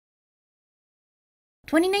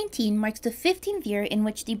2019 marks the 15th year in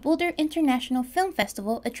which the Boulder International Film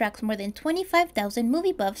Festival attracts more than 25,000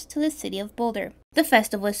 movie buffs to the city of Boulder. The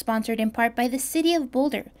festival is sponsored in part by the city of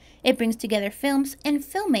Boulder. It brings together films and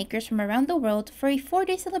filmmakers from around the world for a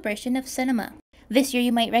 4-day celebration of cinema. This year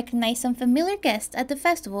you might recognize some familiar guests at the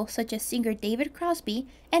festival, such as singer David Crosby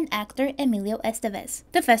and actor Emilio Estevez.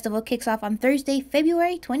 The festival kicks off on Thursday,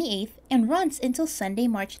 February 28th and runs until Sunday,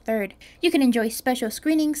 March 3rd. You can enjoy special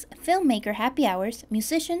screenings, filmmaker happy hours,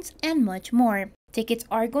 musicians, and much more. Tickets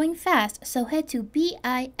are going fast, so head to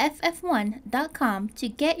biff1.com to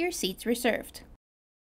get your seats reserved.